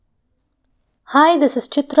Hi, this is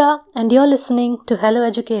Chitra, and you're listening to Hello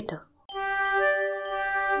Educator.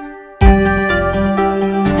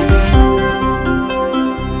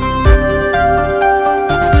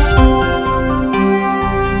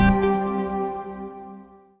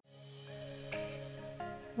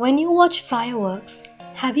 When you watch fireworks,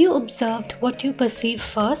 have you observed what you perceive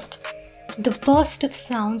first? The burst of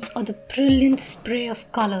sounds or the brilliant spray of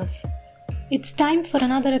colors? It's time for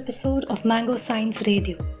another episode of Mango Science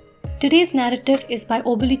Radio. Today's narrative is by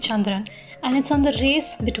Obali Chandran, and it's on the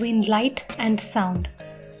race between light and sound.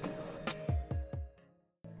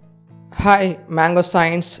 Hi, Mango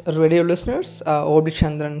Science radio listeners. Obali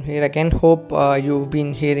Chandran here again. Hope you've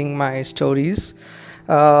been hearing my stories.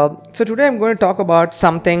 So today I'm going to talk about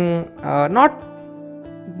something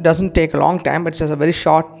doesn't take a long time, but it's just a very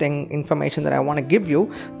short information that I want to give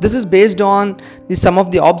you. This is based on some of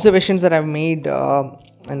the observations that I've made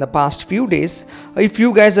in the past few days. If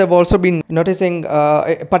you guys have also been noticing,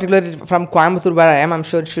 particularly from Coimbatore where I am, I'm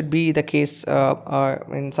sure it should be the case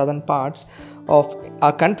in southern parts of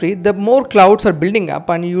our country. The more clouds are building up,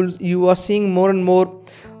 and you are seeing more and more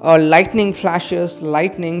lightning flashes,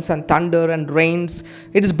 lightnings and thunder and rains.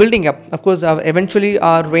 It is building up. Of course, eventually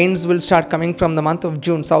our rains will start coming from the month of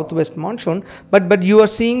June, southwest monsoon. But you are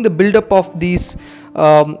seeing the buildup of these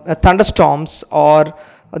thunderstorms or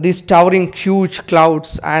these towering huge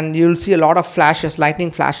clouds, and you'll see a lot of flashes,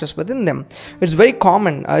 lightning flashes within them. It's very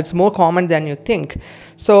common. It's more common than you think.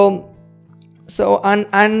 So and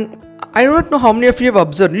I don't know how many of you have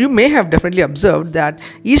observed. You may have definitely observed that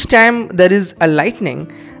each time there is a lightning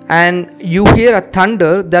and you hear a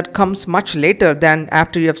thunder, that comes much later than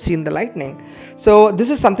after you have seen the lightning. So this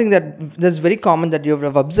is something that's very common that you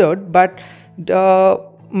have observed, but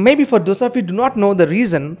maybe for those of you who do not know the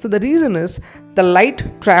reason. So the reason is the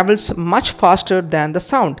light travels much faster than the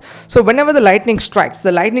sound. So whenever the lightning strikes,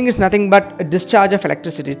 the lightning is nothing but a discharge of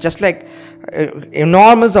electricity, just like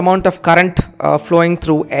enormous amount of current flowing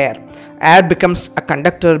through air. Air becomes a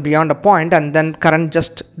conductor beyond a point, and then current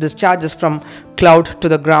just discharges from cloud to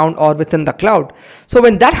the ground or within the cloud. So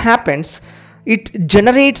when that happens, it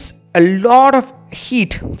generates a lot of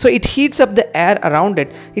heat. So it heats up the air around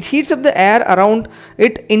it. It heats up the air around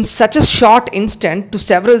it in such a short instant to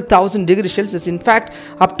several thousand degrees Celsius. In fact,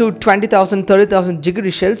 up to 20,000, 30,000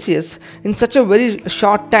 degrees Celsius in such a very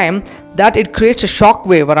short time that it creates a shock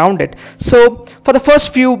wave around it. So for the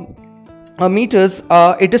first few meters,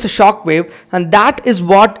 it is a shock wave, and that is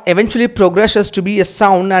what eventually progresses to be a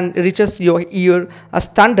sound and reaches your ear as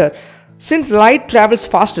thunder. Since light travels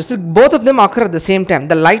faster, so both of them occur at the same time.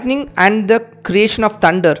 The lightning and the creation of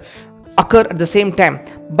thunder occur at the same time.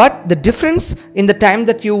 But the difference in the time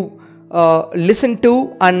that you listen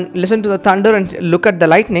to the thunder and look at the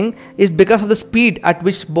lightning is because of the speed at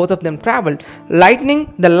which both of them travel.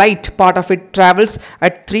 Lightning, the light part of it, travels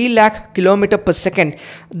at 3 lakh kilometer per second.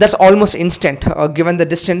 That's almost instant, given the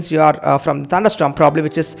distance you are from the thunderstorm, probably,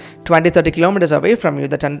 which is 20-30 kilometers away from you,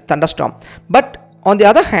 the thunderstorm. But on the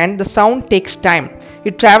other hand, the sound takes time.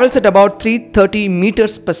 It travels at about 330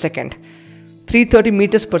 meters per second. 330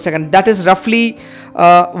 meters per second. That is roughly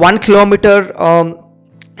 1 kilometer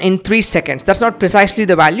in 3 seconds. That's not precisely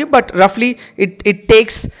the value, but roughly it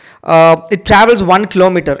travels 1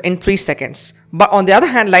 kilometer in 3 seconds. But on the other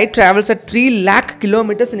hand, light travels at 3 lakh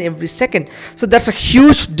kilometers in every second. So that's a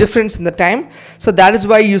huge difference in the time. So that is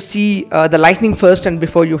why you see the lightning first and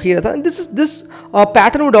before you hear it. And this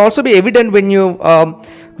pattern would also be evident when you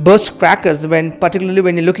burst crackers, particularly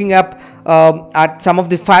when you're looking up at some of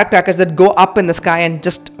the firecrackers that go up in the sky and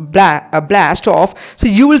just blast off. So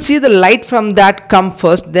you will see the light from that come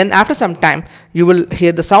first. Then after some time, you will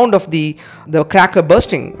hear the sound of the cracker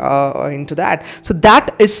bursting into that. So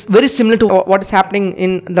that is very similar to what is happening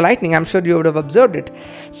in the lightning. I'm sure you would have observed it.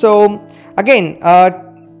 So again,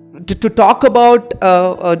 to talk about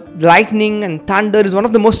lightning and thunder is one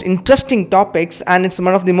of the most interesting topics, and it's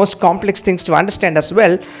one of the most complex things to understand as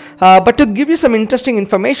well. But to give you some interesting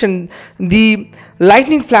information, the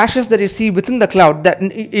lightning flashes that you see within the cloud, that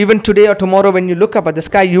even today or tomorrow when you look up at the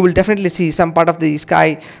sky, you will definitely see some part of the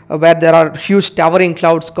sky where there are huge towering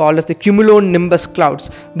clouds called as the cumulonimbus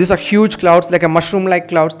clouds. These are huge clouds, like a mushroom-like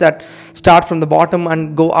clouds that start from the bottom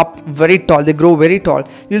and go up very tall. They grow very tall.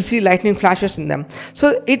 You'll see lightning flashes in them.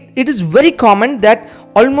 So it is very common that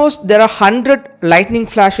almost there are 100 lightning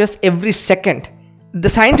flashes every second. The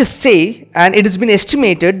scientists say, and it has been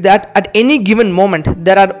estimated, that at any given moment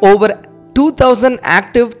there are over 2,000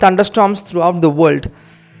 active thunderstorms throughout the world.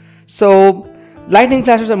 So lightning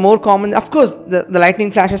flashes are more common. Of course, the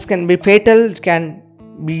lightning flashes can be fatal. It can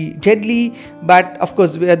be deadly, but of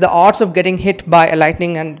course the odds of getting hit by a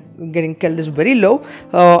lightning and getting killed is very low.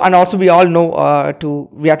 And also we all know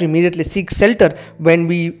we have to immediately seek shelter when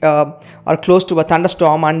we are close to a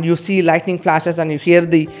thunderstorm and you see lightning flashes and you hear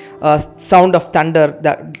the sound of thunder.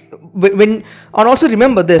 That when and also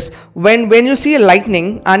remember this, when you see a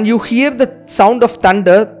lightning and you hear the sound of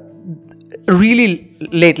thunder really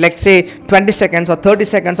late, like say 20 seconds or 30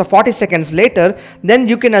 seconds or 40 seconds later, then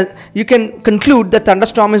you can conclude the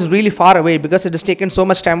thunderstorm is really far away because it has taken so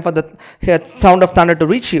much time for the sound of thunder to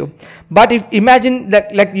reach you. But if imagine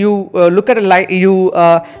that, like, you look at a light, you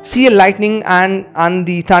see a lightning and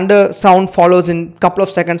the thunder sound follows in couple of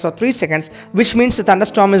seconds or 3 seconds, which means the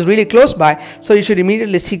thunderstorm is really close by, so you should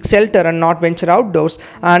immediately seek shelter and not venture outdoors.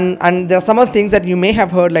 And there are some of the things that you may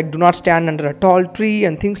have heard, like do not stand under a tall tree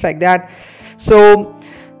and things like that. So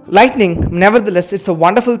lightning, nevertheless, it's a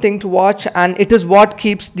wonderful thing to watch, and it is what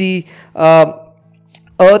keeps the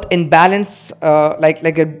earth in balance,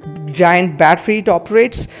 like a giant battery it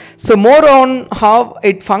operates. So more on how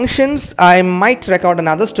it functions, I might record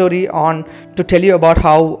another story on to tell you about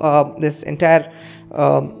how this entire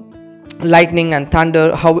lightning and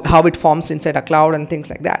thunder, how it forms inside a cloud and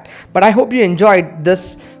things like that. But I hope you enjoyed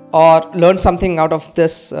this or learn something out of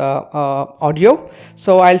this audio.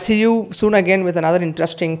 So I'll see you soon again with another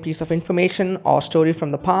interesting piece of information or story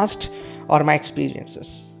from the past or my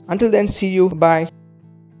experiences. Until then, see you. Bye.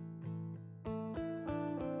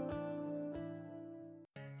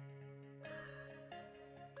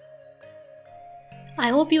 I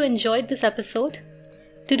hope you enjoyed this episode.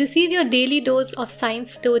 To receive your daily dose of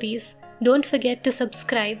science stories, don't forget to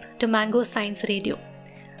subscribe to Mango Science Radio.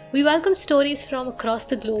 We welcome stories from across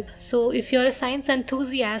the globe, so if you're a science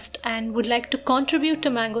enthusiast and would like to contribute to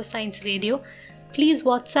Mango Science Radio, please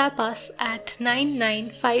WhatsApp us at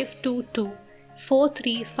 99522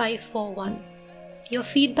 43541. Your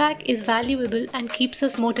feedback is valuable and keeps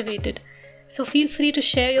us motivated, so feel free to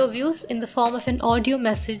share your views in the form of an audio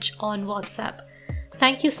message on WhatsApp.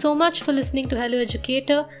 Thank you so much for listening to Hello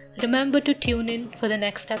Educator. Remember to tune in for the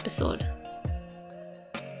next episode.